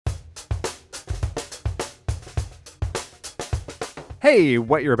Hey,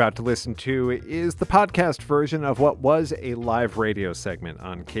 what you're about to listen to is the podcast version of what was a live radio segment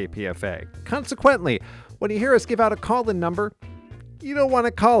on KPFA. Consequently, when you hear us give out a call-in number, you don't want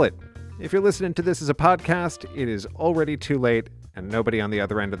to call it. If you're listening to this as a podcast, it is already too late, and nobody on the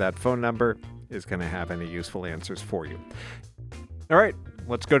other end of that phone number is going to have any useful answers for you. All right,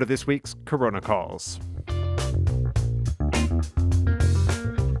 let's go to this week's Corona Calls.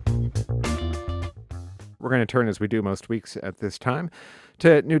 We're going to turn, as we do most weeks at this time,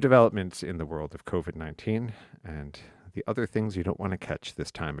 to new developments in the world of COVID-19 and the other things you don't want to catch this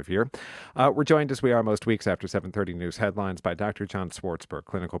time of year. We're joined, as we are most weeks after 7:30 news headlines, by Dr. John Swartzberg,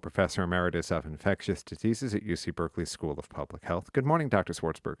 Clinical Professor Emeritus of Infectious Diseases at UC Berkeley School of Public Health. Good morning, Dr.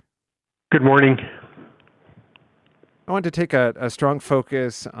 Swartzberg. Good morning. I want to take a strong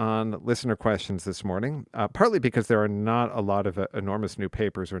focus on listener questions this morning, partly because there are not a lot of enormous new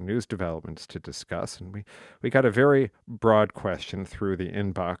papers or news developments to discuss. And we got a very broad question through the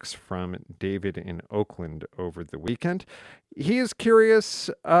inbox from David in Oakland over the weekend. He is curious,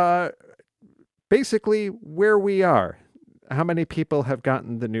 basically, where we are. How many people have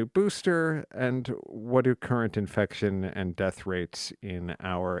gotten the new booster, and what do current infection and death rates in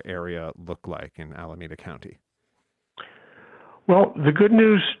our area look like in Alameda County? Well, the good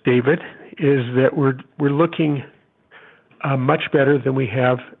news, David, is that we're looking much better than we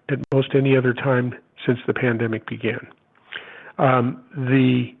have at most any other time since the pandemic began.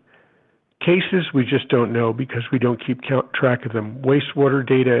 The cases, we just don't know because we don't keep track of them. Wastewater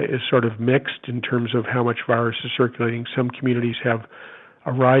data is sort of mixed in terms of how much virus is circulating. Some communities have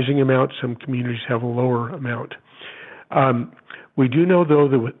a rising amount, some communities have a lower amount. We do know, though,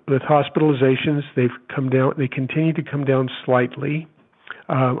 that with hospitalizations, they've come down. They continue to come down slightly,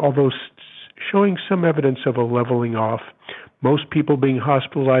 although showing some evidence of a leveling off. Most people being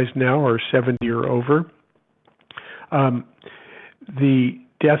hospitalized now are 70 or over. The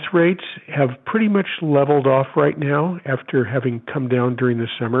death rates have pretty much leveled off right now after having come down during the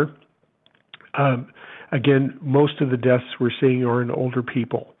summer. Again, most of the deaths we're seeing are in older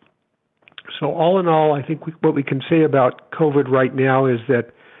people. So all in all, I think what we can say about COVID right now is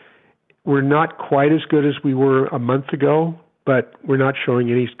that we're not quite as good as we were a month ago, but we're not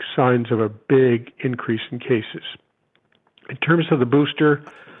showing any signs of a big increase in cases. In terms of the booster,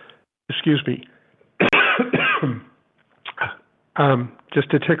 just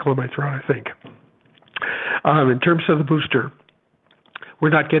a tickle in my throat, I think. In terms of the booster, we're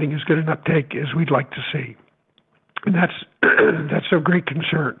not getting as good an uptake as we'd like to see. And that's of great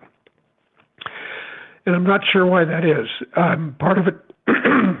concern. And I'm not sure why that is. Part of it...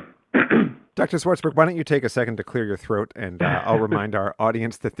 Dr. Swartzberg, why don't you take a second to clear your throat, and I'll remind our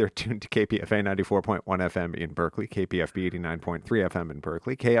audience that they're tuned to KPFA 94.1 FM in Berkeley, KPFB 89.3 FM in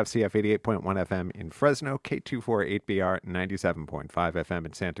Berkeley, KFCF 88.1 FM in Fresno, K248BR 97.5 FM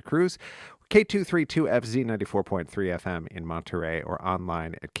in Santa Cruz, K232FZ 94.3 FM in Monterey, or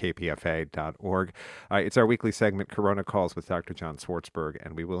online at kpfa.org. It's our weekly segment, Corona Calls with Dr. John Swartzberg,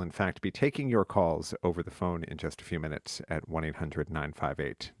 and we will in fact be taking your calls over the phone in just a few minutes at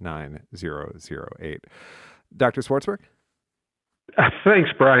 1-800-958-9008. Dr. Swartzberg? Thanks,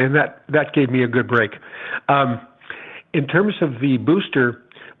 Brian. That gave me a good break. In terms of the booster,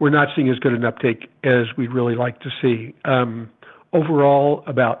 we're not seeing as good an uptake as we'd really like to see. Overall,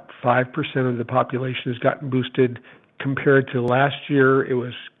 about 5% of the population has gotten boosted. Compared to last year, it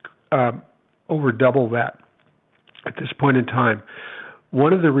was over double that at this point in time.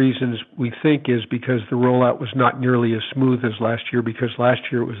 One of the reasons we think is because the rollout was not nearly as smooth as last year, because last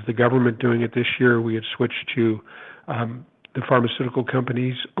year it was the government doing it. This year we had switched to the pharmaceutical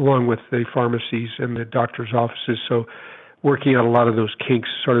companies along with the pharmacies and the doctor's offices. So working out a lot of those kinks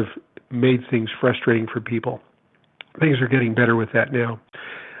sort of made things frustrating for people. Things are getting better with that now.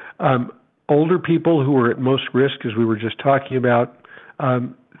 Older people who are at most risk, as we were just talking about,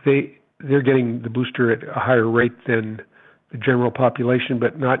 they're getting the booster at a higher rate than the general population,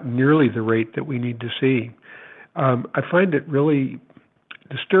 but not nearly the rate that we need to see. I find it really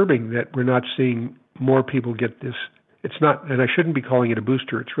disturbing that we're not seeing more people get this. It's not, and I shouldn't be calling it a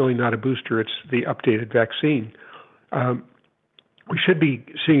booster. It's really not a booster. It's the updated vaccine. We should be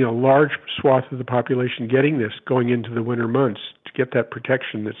seeing a large swath of the population getting this going into the winter months to get that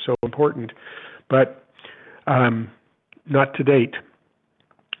protection that's so important, but not to date.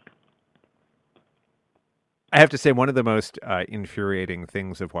 I have to say, one of the most infuriating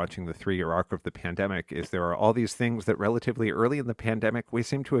things of watching the 3-year arc of the pandemic is there are all these things that relatively early in the pandemic we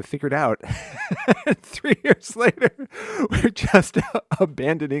seem to have figured out. 3 years later, we're just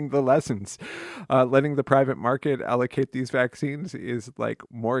abandoning the lessons. Letting the private market allocate these vaccines is like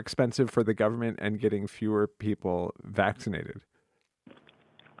more expensive for the government and getting fewer people vaccinated.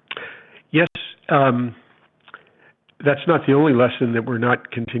 Yes, um, that's not the only lesson that we're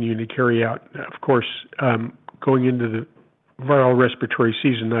not continuing to carry out. Of course, going into the viral respiratory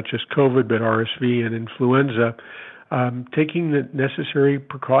season, not just COVID, but RSV and influenza, taking the necessary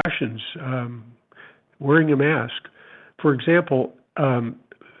precautions, wearing a mask. For example,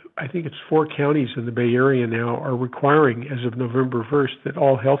 I think it's 4 counties in the Bay Area now are requiring, as of November 1st, that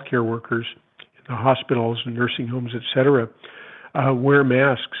all healthcare workers in the hospitals and nursing homes, et cetera, wear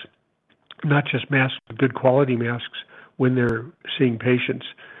masks, not just masks, but good quality masks when they're seeing patients.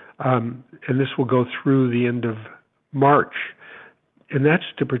 And this will go through the end of March. And that's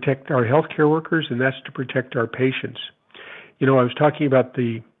to protect our healthcare workers, and that's to protect our patients. I was talking about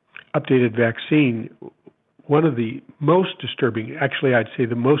the updated vaccine. One of the most disturbing, actually I'd say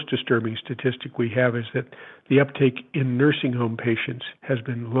the most disturbing statistic we have is that the uptake in nursing home patients has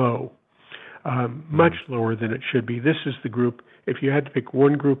been low, much lower than it should be. This is the group, if you had to pick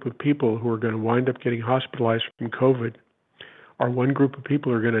one group of people who are going to wind up getting hospitalized from COVID, or one group of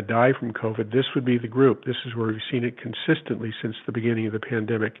people who are going to die from COVID, this would be the group. This is where we've seen it consistently since the beginning of the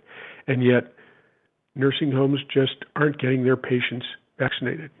pandemic. And yet, nursing homes just aren't getting their patients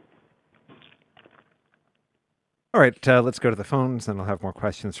vaccinated. All right, let's go to the phones, and I'll have more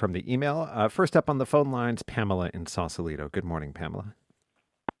questions from the email. First up on the phone lines, Pamela in Sausalito. Good morning, Pamela.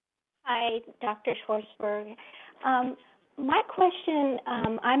 Hi, Dr. Schwartzberg. My question,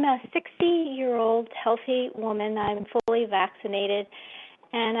 I'm a 60-year-old healthy woman. I'm fully vaccinated,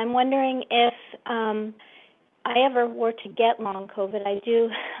 and I'm wondering if I ever were to get long COVID. I do,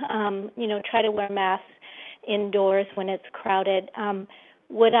 try to wear masks indoors when it's crowded.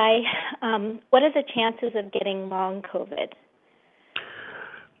 What are the chances of getting long COVID?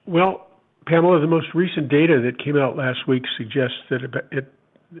 Well, Pamela, the most recent data that came out last week suggests that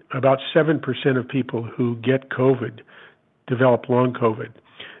about 7% of people who get COVID develop long COVID.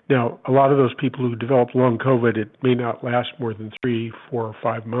 Now, a lot of those people who develop long COVID, it may not last more than 3, 4, or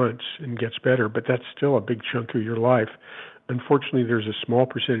 5 months and gets better, but that's still a big chunk of your life. Unfortunately, there's a small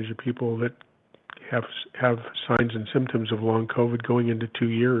percentage of people that have signs and symptoms of long COVID going into 2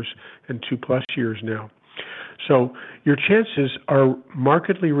 years and 2+ years now. So your chances are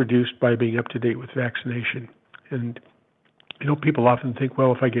markedly reduced by being up to date with vaccination. And people often think,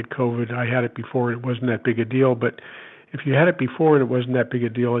 well, if I get COVID, I had it before and it wasn't that big a deal. But if you had it before and it wasn't that big a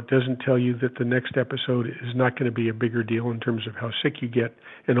deal, it doesn't tell you that the next episode is not going to be a bigger deal in terms of how sick you get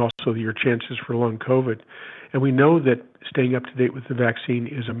and also your chances for long COVID. And we know that staying up to date with the vaccine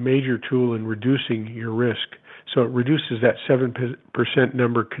is a major tool in reducing your risk. So it reduces that 7%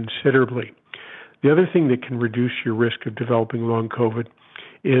 number considerably. The other thing that can reduce your risk of developing long COVID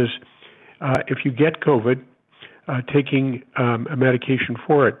is if you get COVID, taking a medication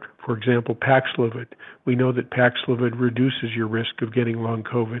for it, for example, Paxlovid. We know that Paxlovid reduces your risk of getting long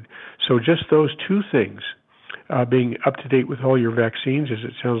COVID. So just those two things, being up to date with all your vaccines, as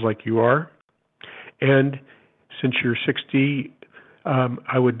it sounds like you are, and since you're 60,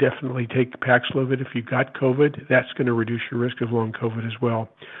 I would definitely take Paxlovid if you got COVID. That's going to reduce your risk of long COVID as well.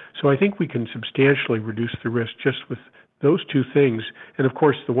 So I think we can substantially reduce the risk just with those two things. And of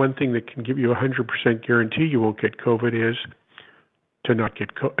course, the one thing that can give you a 100% guarantee you won't get COVID is to not get,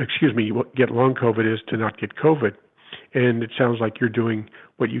 get long COVID is to not get COVID. And it sounds like you're doing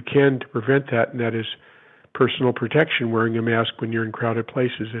what you can to prevent that, and that is personal protection, wearing a mask when you're in crowded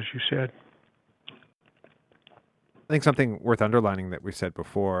places, as you said. I think something worth underlining that we said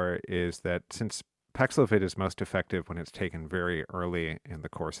before is that since Paxlovid is most effective when it's taken very early in the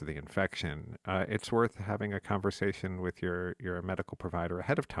course of the infection, it's worth having a conversation with your medical provider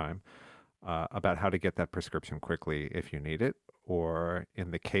ahead of time about how to get that prescription quickly if you need it, or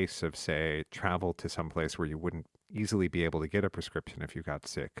in the case of, say, travel to some place where you wouldn't easily be able to get a prescription if you got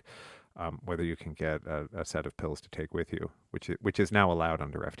sick, whether you can get a set of pills to take with you, which is now allowed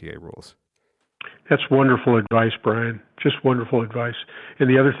under FDA rules. That's wonderful advice, Brian. Just wonderful advice. And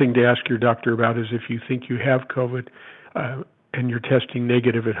the other thing to ask your doctor about is if you think you have COVID and you're testing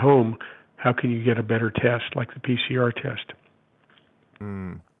negative at home, how can you get a better test like the PCR test?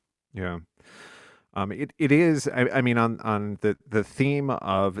 Yeah. It is, I mean, on the theme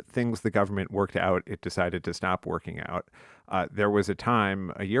of things the government worked out, it decided to stop working out. There was a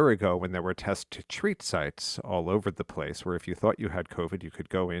time a year ago when there were test to treat sites all over the place where if you thought you had COVID, you could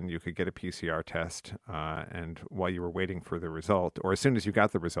go in, you could get a PCR test, and while you were waiting for the result, or as soon as you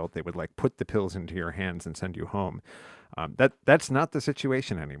got the result, they would put the pills into your hands and send you home. That's not the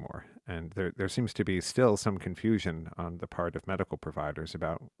situation anymore. And there seems to be still some confusion on the part of medical providers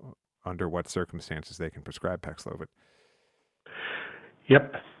about under what circumstances they can prescribe Paxlovid.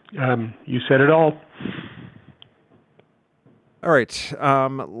 Yep. You said it all. All right. So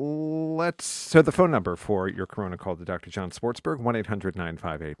the phone number for your Corona call to Dr. John Swartzberg,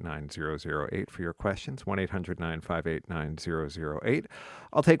 1-800-958-9008 for your questions, 1-800-958-9008.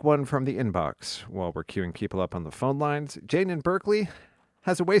 I'll take one from the inbox while we're queuing people up on the phone lines. Jane in Berkeley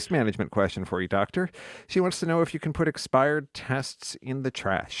has a waste management question for you, doctor. She wants to know if you can put expired tests in the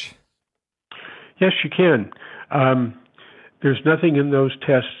trash. Yes, you can. There's nothing in those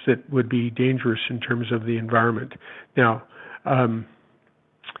tests that would be dangerous in terms of the environment. Now, there's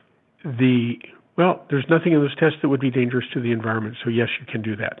nothing in those tests that would be dangerous to the environment. So yes, you can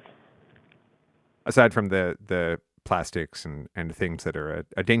do that. Aside from the plastics and things that are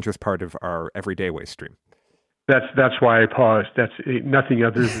a dangerous part of our everyday waste stream. That's why I paused. That's nothing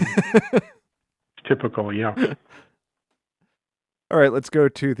other than typical. Yeah. All right, let's go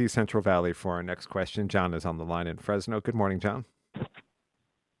to the Central Valley for our next question. John is on the line in Fresno. Good morning, John.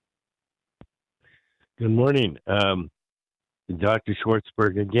 Good morning. Dr.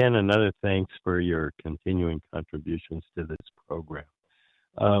 Swartzberg, again, another thanks for your continuing contributions to this program.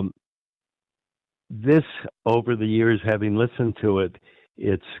 This, over the years, having listened to it,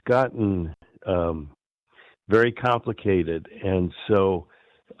 it's gotten very complicated. And so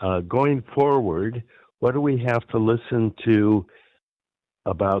going forward, what do we have to listen to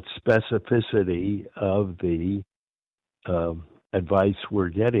about specificity of the advice we're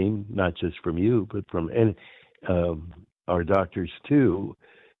getting, not just from you, but from our doctors too,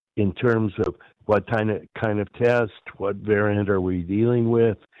 in terms of what kind of test, what variant are we dealing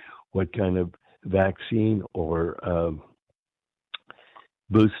with, what kind of vaccine or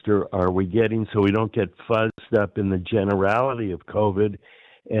booster are we getting, so we don't get fuzzed up in the generality of COVID,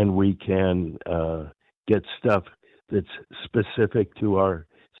 and we can get stuff that's specific to our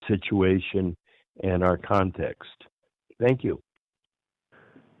situation and our context. Thank you.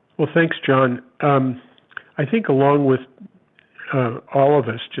 Well, thanks, John. I think along with all of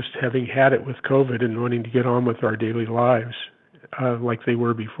us just having had it with COVID and wanting to get on with our daily lives like they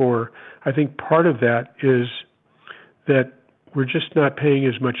were before, I think part of that is that we're just not paying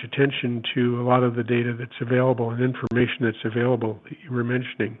as much attention to a lot of the data that's available and information that's available that you were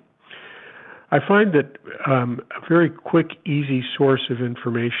mentioning. I find that a very quick, easy source of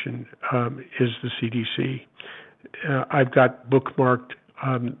information is the CDC. I've got bookmarked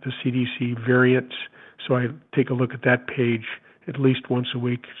the CDC variants, so I take a look at that page at least once a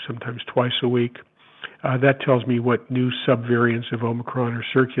week, sometimes twice a week. That tells me what new subvariants of Omicron are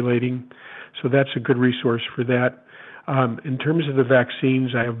circulating, so that's a good resource for that. In terms of the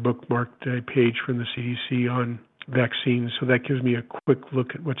vaccines, I have bookmarked a page from the CDC on vaccines, so that gives me a quick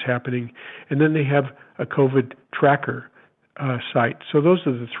look at what's happening. And then they have a COVID tracker site. So those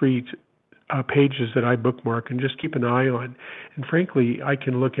are the three pages that I bookmark and just keep an eye on. And frankly, I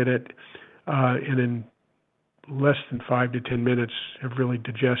can look at it and in less than 5 to 10 minutes have really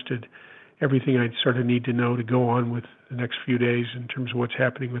digested everything I sort of need to know to go on with the next few days in terms of what's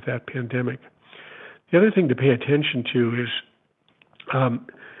happening with that pandemic. The other thing to pay attention to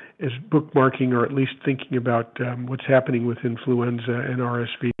is bookmarking, or at least thinking about what's happening with influenza and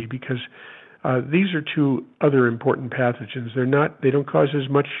RSV, because these are two other important pathogens. They don't cause as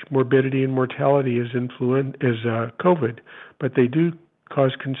much morbidity and mortality as COVID, but they do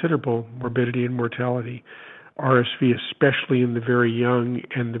cause considerable morbidity and mortality. RSV, especially in the very young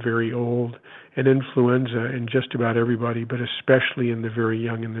and the very old, and influenza in just about everybody, but especially in the very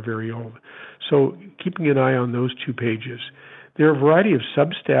young and the very old. So keeping an eye on those two pages. There are a variety of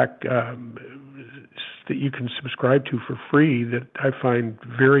Substack that you can subscribe to for free that I find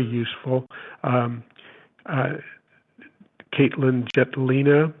very useful. Caitlin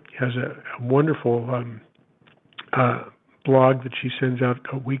Jetlina has a wonderful blog that she sends out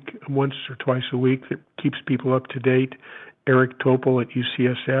once or twice a week that keeps people up to date. Eric Topol at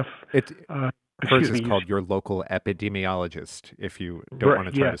UCSF. Hers is called Your Local Epidemiologist, if you don't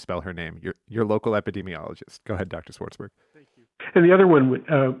want to try to spell her name. Your Local Epidemiologist. Go ahead, Dr. Swartzberg. Thank you. And the other one,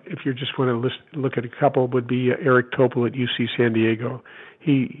 if you just want to look at a couple, would be Eric Topol at UC San Diego.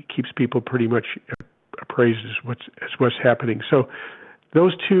 He keeps people pretty much appraised as what's happening. So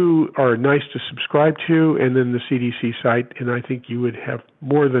those two are nice to subscribe to, and then the CDC site, and I think you would have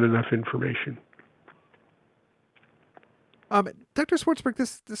more than enough information. Dr. Swartzberg,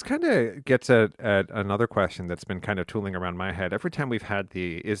 this kind of gets at another question that's been kind of tooling around my head. Every time we've had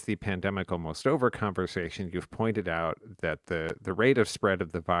is the pandemic almost over conversation, you've pointed out that the rate of spread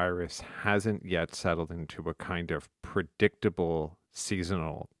of the virus hasn't yet settled into a kind of predictable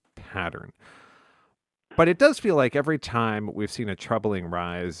seasonal pattern. But it does feel like every time we've seen a troubling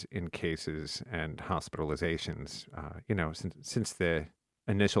rise in cases and hospitalizations, since the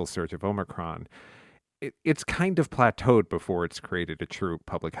initial surge of Omicron, it's kind of plateaued before it's created a true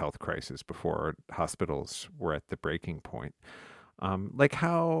public health crisis, before hospitals were at the breaking point. Like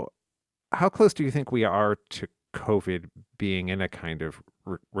how close do you think we are to COVID being in a kind of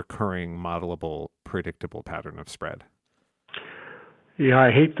recurring, modelable, predictable pattern of spread? Yeah,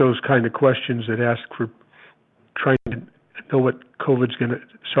 I hate those kind of questions that ask for trying to know what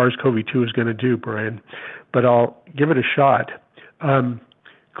SARS-CoV-2 is going to do, Brian. But I'll give it a shot.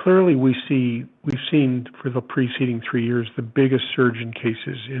 Clearly, we've seen for the preceding 3 years the biggest surge in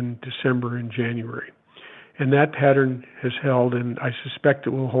cases in December and January. And that pattern has held, and I suspect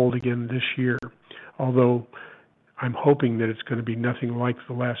it will hold again this year, although I'm hoping that it's going to be nothing like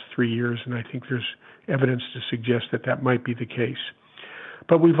the last 3 years, and I think there's evidence to suggest that that might be the case.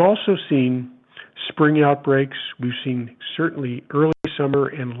 But we've also seen spring outbreaks, we've seen certainly early summer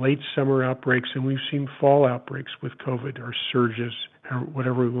and late summer outbreaks, and we've seen fall outbreaks with COVID, or surges, or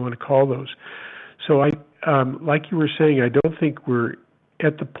whatever we want to call those. So like you were saying, I don't think we're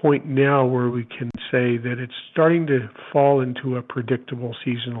at the point now where we can say that it's starting to fall into a predictable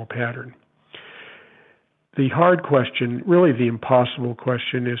seasonal pattern. The hard question, really the impossible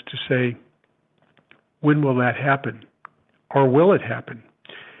question, is to say, when will that happen? Or will it happen?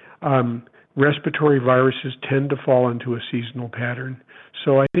 Respiratory viruses tend to fall into a seasonal pattern,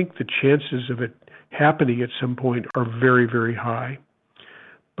 so I think the chances of it happening at some point are very, very high.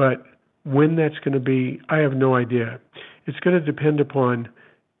 But when that's going to be, I have no idea. It's going to depend upon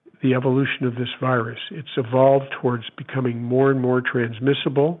the evolution of this virus. It's evolved towards becoming more and more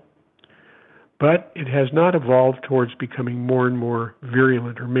transmissible, but it has not evolved towards becoming more and more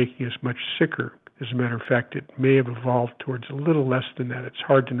virulent or making us much sicker. As a matter of fact, it may have evolved towards a little less than that. It's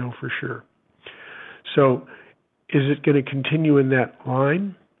hard to know for sure. So is it going to continue in that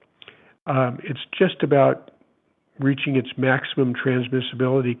line? It's just about reaching its maximum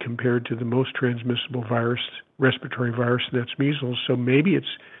transmissibility compared to the most transmissible virus, respiratory virus, and that's measles. So maybe it's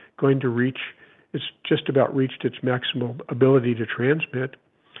just about reached its maximal ability to transmit,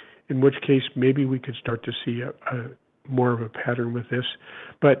 in which case maybe we could start to see a more of a pattern with this.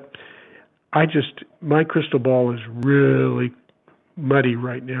 But my crystal ball is really muddy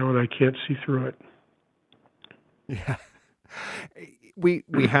right now, and I can't see through it. Yeah. We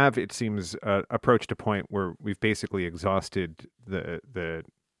have, it seems, approached a point where we've basically exhausted the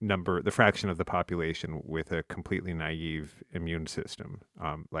fraction of the population with a completely naive immune system.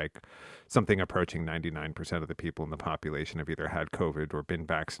 Like something approaching 99% of the people in the population have either had COVID or been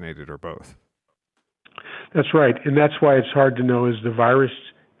vaccinated or both. That's right. And that's why it's hard to know, is the virus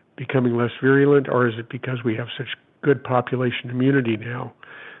becoming less virulent, or is it because we have such good population immunity now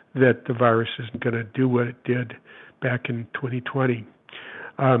that the virus isn't going to do what it did back in 2020?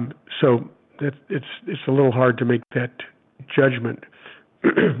 So it's a little hard to make that judgment.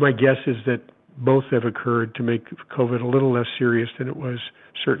 My guess is that both have occurred to make COVID a little less serious than it was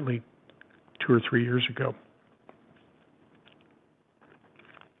certainly 2 or 3 years ago.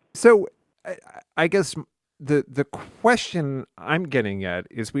 So I guess the question I'm getting at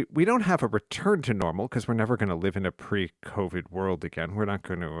is we don't have a return to normal because we're never going to live in a pre-COVID world again. We're not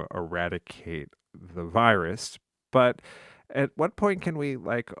going to eradicate the virus, but at what point can we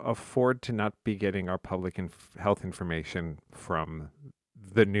afford to not be getting our public health information from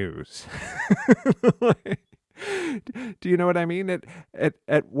the news? Do you know what I mean?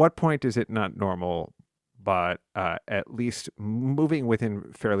 At what point is it not normal, but at least moving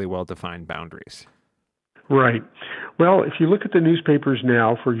within fairly well-defined boundaries? Right. Well, if you look at the newspapers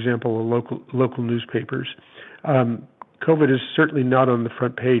now, for example, the local newspapers, COVID is certainly not on the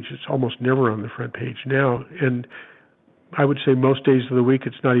front page. It's almost never on the front page now. And I would say most days of the week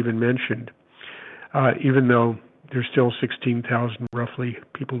it's not even mentioned, even though there's still 16,000 roughly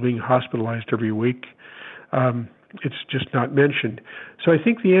people being hospitalized every week. It's just not mentioned. So I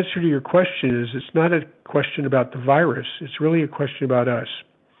think the answer to your question is it's not a question about the virus. It's really a question about us.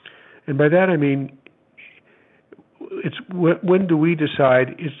 And by that I mean, it's when do we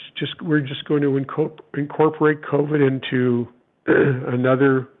decide we're just going to incorporate COVID into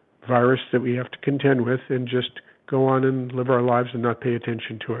another virus that we have to contend with and just go on and live our lives and not pay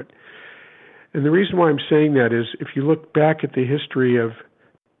attention to it. And the reason why I'm saying that is if you look back at the history of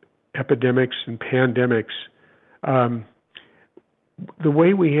epidemics and pandemics, the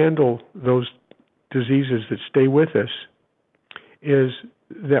way we handle those diseases that stay with us is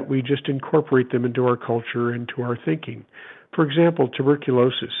that we just incorporate them into our culture, into our thinking. For example,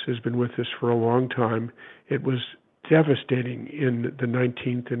 tuberculosis has been with us for a long time. It was devastating in the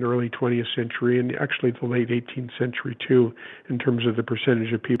 19th and early 20th century, and actually the late 18th century too, in terms of the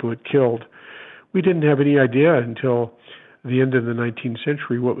percentage of people it killed. We didn't have any idea until the end of the 19th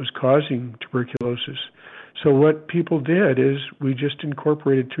century what was causing tuberculosis. So what people did is we just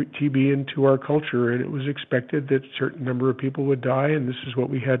incorporated TB into our culture, and it was expected that a certain number of people would die, and this is what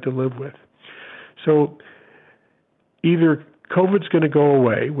we had to live with. So either COVID's going to go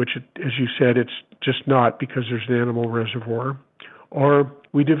away, which, as you said, it's just not because there's an animal reservoir, or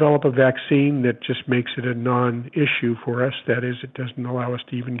we develop a vaccine that just makes it a non-issue for us. That is, it doesn't allow us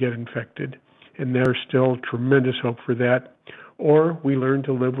to even get infected. And there's still tremendous hope for that. Or we learn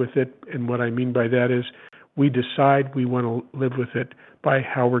to live with it. And what I mean by that is we decide we want to live with it by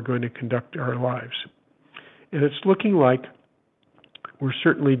how we're going to conduct our lives. And it's looking like we're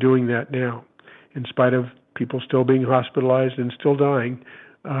certainly doing that now. In spite of people still being hospitalized and still dying,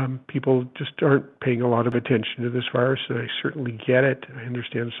 people just aren't paying a lot of attention to this virus, and I certainly get it. I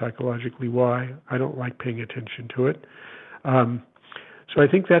understand psychologically why. I don't like paying attention to it. So I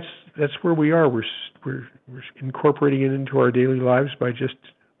think that's where we are. We're incorporating it into our daily lives by just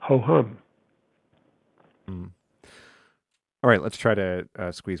ho-hum. All right, let's try to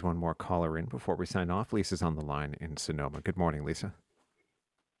squeeze one more caller in before we sign off. Lisa's on the line in Sonoma. Good morning, Lisa.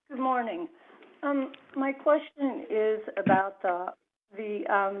 Good morning. My question is about the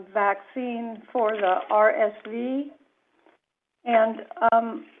vaccine for the RSV, and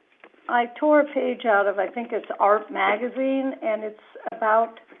I tore a page out of, I think it's Art Magazine, and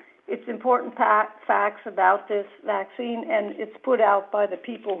it's important facts about this vaccine, and it's put out by the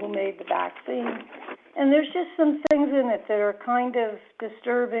people who made the vaccine. And there's just some things in it that are kind of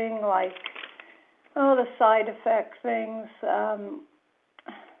disturbing, like, the side effect things,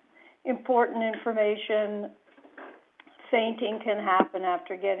 important information. Fainting can happen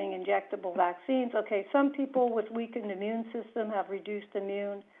after getting injectable vaccines. Okay, some people with weakened immune system have reduced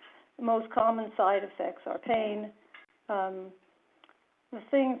immune. The most common side effects are pain. The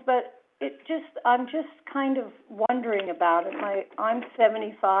things, but I'm just kind of wondering about it. I'm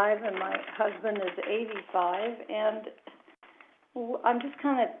 75 and my husband is 85, and I'm just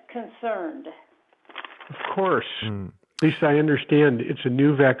kind of concerned. Of course. Lisa, I understand it's a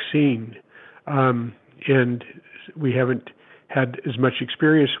new vaccine, and we haven't had as much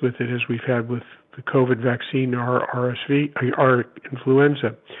experience with it as we've had with the COVID vaccine or RSV, or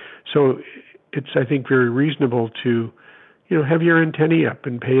influenza. So it's, I think, very reasonable to, have your antennae up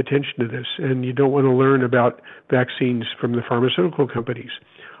and pay attention to this. And you don't want to learn about vaccines from the pharmaceutical companies.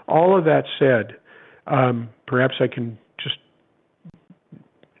 All of that said, perhaps I can just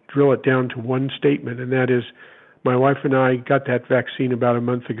drill it down to one statement, and that is, my wife and I got that vaccine about a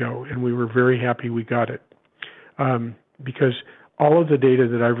month ago, and we were very happy we got it. Because all of the data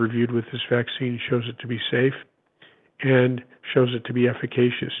that I've reviewed with this vaccine shows it to be safe and shows it to be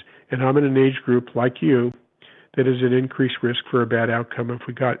efficacious. And I'm in an age group like you that is at increased risk for a bad outcome if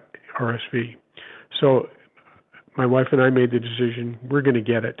we got RSV. So my wife and I made the decision, we're going to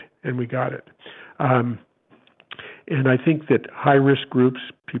get it, and we got it. And I think that high-risk groups,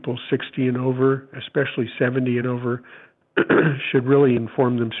 people 60 and over, especially 70 and over, should really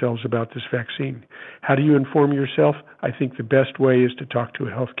inform themselves about this vaccine. How do you inform yourself? I think the best way is to talk to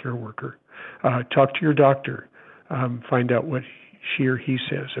a healthcare worker. Talk to your doctor. Find out what she or he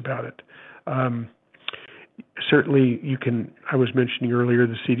says about it. Certainly, you can, I was mentioning earlier,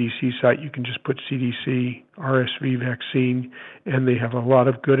 the CDC site, you can just put CDC RSV vaccine, and they have a lot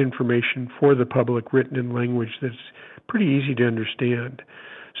of good information for the public written in language that's pretty easy to understand.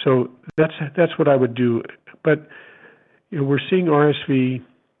 So that's what I would do. But we're seeing RSV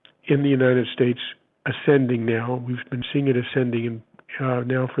in the United States ascending now. We've been seeing it ascending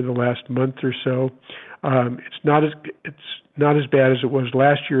now for the last month or so. It's not as bad as it was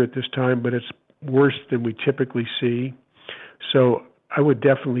last year at this time, but it's worse than we typically see. So I would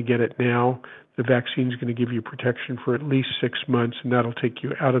definitely get it now. The vaccine is going to give you protection for at least 6 months, and that'll take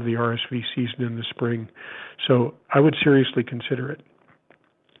you out of the RSV season in the spring. So I would seriously consider it.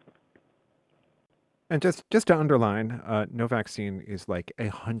 And just to underline, no vaccine is like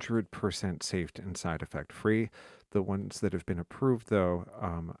 100% safe and side effect free. The ones that have been approved, though,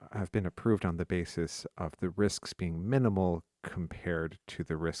 have been approved on the basis of the risks being minimal compared to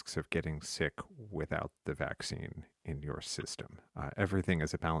the risks of getting sick without the vaccine in your system. Everything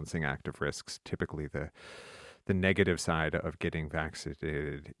is a balancing act of risks. Typically, the negative side of getting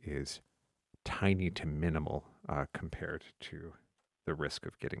vaccinated is tiny to minimal compared to the risk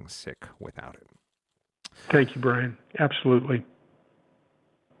of getting sick without it. Thank you, Brian. Absolutely.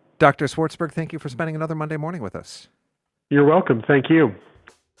 Dr. Swartzberg, thank you for spending another Monday morning with us. You're welcome. Thank you.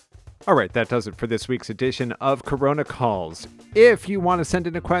 All right, that does it for this week's edition of Corona Calls. If you want to send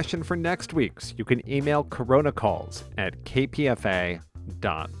in a question for next week's, you can email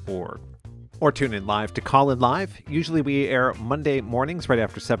coronacalls@kpfa.org. Or tune in live to Call in Live. Usually we air Monday mornings right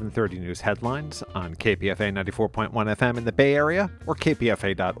after 7:30 news headlines on KPFA 94.1 FM in the Bay Area or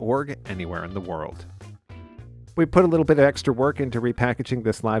kpfa.org anywhere in the world. We put a little bit of extra work into repackaging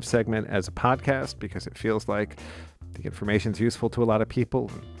this live segment as a podcast because it feels like the information is useful to a lot of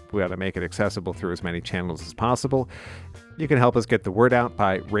people. We ought to make it accessible through as many channels as possible. You can help us get the word out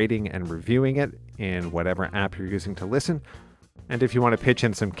by rating and reviewing it in whatever app you're using to listen. And if you want to pitch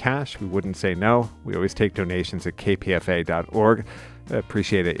in some cash, we wouldn't say no. We always take donations at kpfa.org. I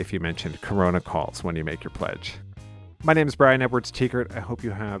appreciate it if you mentioned Corona Calls when you make your pledge. My name is Brian Edwards Tiekert. I hope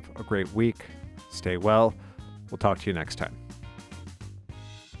you have a great week. Stay well. We'll talk to you next time.